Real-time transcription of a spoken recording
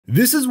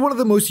This is one of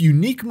the most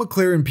unique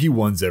McLaren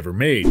P1s ever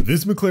made.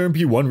 This McLaren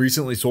P1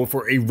 recently sold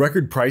for a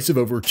record price of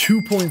over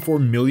 $2.4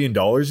 million,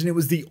 and it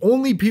was the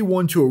only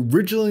P1 to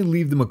originally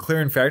leave the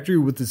McLaren factory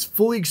with this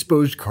fully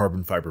exposed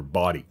carbon fiber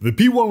body. The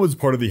P1 was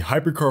part of the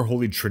Hypercar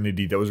Holy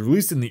Trinity that was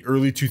released in the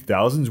early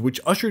 2000s,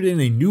 which ushered in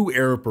a new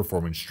era of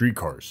performance street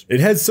cars. It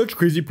had such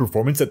crazy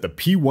performance that the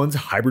P1's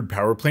hybrid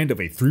power plant of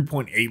a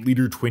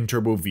 3.8-liter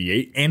twin-turbo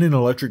V8 and an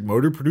electric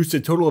motor produced a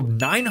total of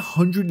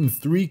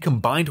 903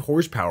 combined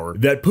horsepower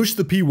that pushed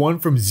the P1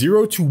 from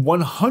 0 to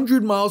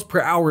 100 miles per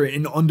hour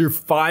in under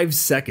 5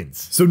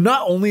 seconds. So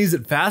not only is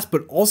it fast,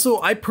 but also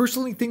I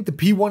personally think the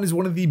P1 is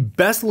one of the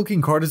best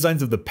looking car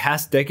designs of the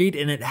past decade,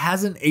 and it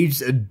hasn't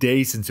aged a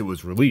day since it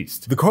was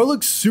released. The car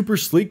looks super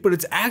sleek, but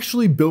it's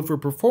actually built for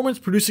performance,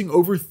 producing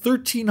over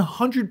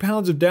 1,300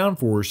 pounds of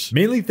downforce,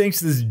 mainly thanks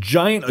to this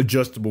giant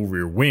adjustable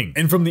rear wing.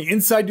 And from the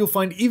inside, you'll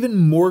find even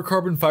more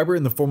carbon fiber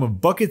in the form of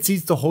bucket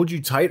seats to hold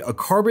you tight, a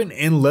carbon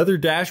and leather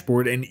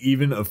dashboard, and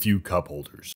even a few cup holders.